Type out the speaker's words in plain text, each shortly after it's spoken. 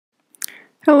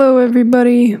Hello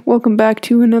everybody, welcome back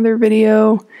to another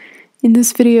video. In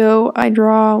this video I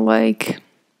draw like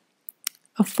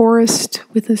a forest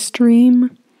with a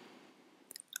stream.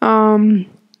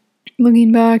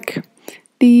 Looking back,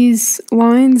 these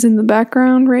lines in the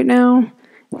background right now,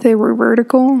 if they were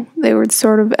vertical, they would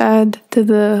sort of add to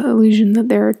the illusion that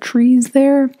there are trees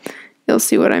there. You'll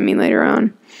see what I mean later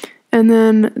on. And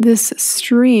then this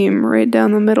stream right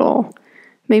down the middle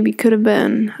maybe could have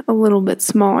been a little bit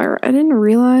smaller. I didn't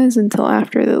realize until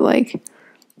after that like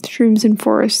streams and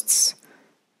forests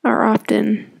are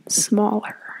often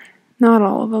smaller. Not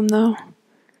all of them though.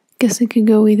 Guess it could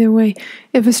go either way.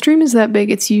 If a stream is that big,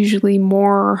 it's usually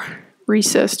more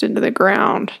recessed into the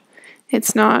ground.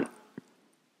 It's not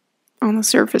on the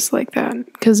surface like that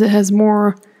because it has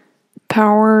more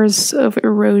powers of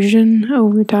erosion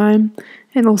over time.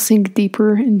 It'll sink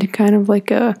deeper into kind of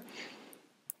like a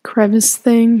crevice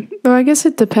thing, though I guess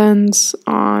it depends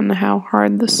on how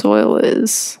hard the soil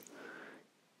is.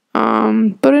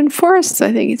 But in forests,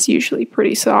 I think it's usually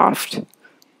pretty soft.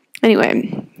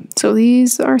 Anyway, so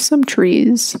these are some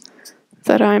trees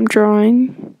that I'm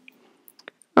drawing.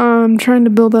 I'm trying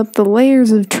to build up the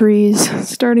layers of trees,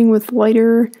 starting with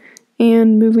lighter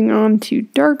and moving on to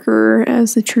darker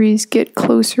as the trees get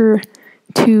closer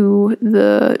to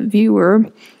the viewer.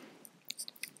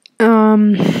 I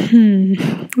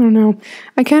don't know.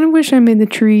 I kind of wish I made the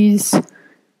trees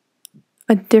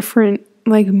a different,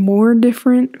 like more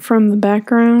different from the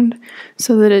background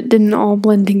so that it didn't all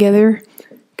blend together.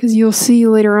 Because you'll see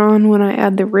later on when I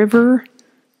add the river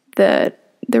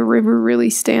that the river really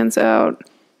stands out.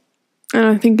 And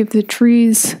I think if the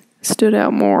trees stood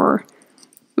out more,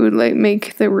 it would like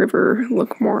make the river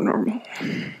look more normal.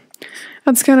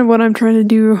 That's kind of what I'm trying to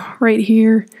do right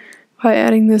here by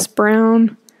adding this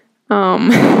brown.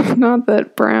 Not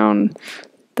that brown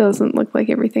doesn't look like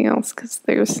everything else because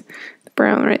there's the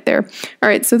brown right there.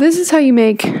 Alright, so this is how you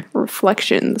make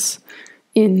reflections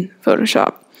in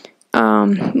Photoshop.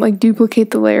 Like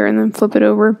duplicate the layer and then flip it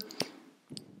over.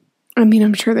 I mean,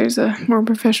 I'm sure there's a more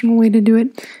professional way to do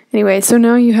it. Anyway, so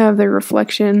now you have the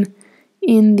reflection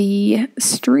in the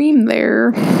stream there.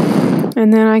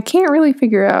 And then I can't really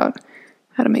figure out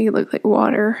how to make it look like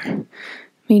water.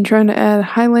 Trying to add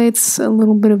highlights, a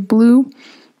little bit of blue.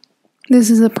 This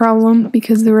is a problem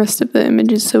because the rest of the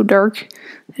image is so dark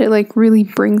that it like really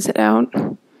brings it out,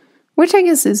 which I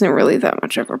guess isn't really that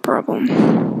much of a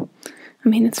problem. I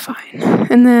mean, it's fine.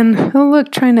 And then, oh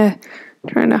look, trying to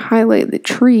highlight the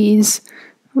trees,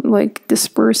 like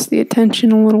disperse the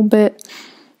attention a little bit.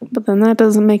 But then that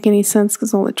doesn't make any sense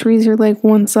because all the trees are like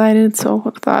one-sided. So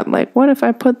I thought, like, what if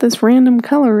I put this random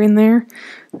color in there?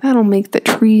 That'll make the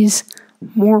trees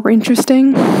more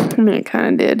interesting. I mean, it kind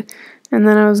of did. And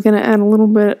then I was going to add a little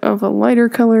bit of a lighter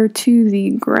color to the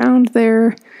ground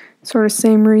there. Sort of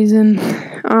same reason.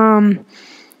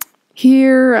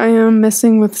 Here I am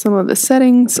messing with some of the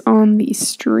settings on the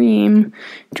stream,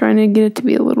 trying to get it to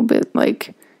be a little bit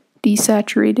like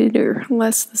desaturated or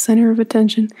less the center of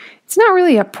attention. It's not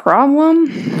really a problem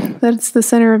that it's the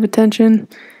center of attention.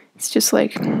 It's just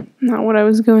like not what I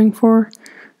was going for.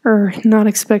 Or not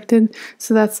expected.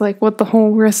 So that's like what the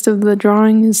whole rest of the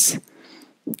drawing is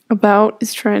about,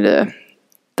 is trying to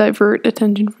divert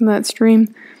attention from that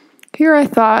stream. Here I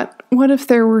thought, what if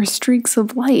there were streaks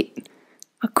of light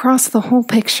across the whole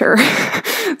picture?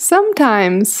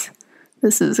 Sometimes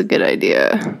this is a good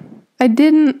idea. I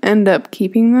didn't end up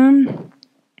keeping them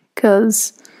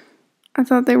because I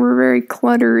thought they were very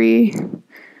cluttery.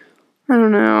 I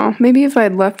don't know. Maybe if I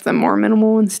had left them more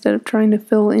minimal instead of trying to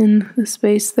fill in the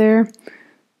space there,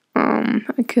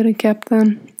 I could have kept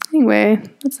them. Anyway,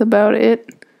 that's about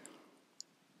it.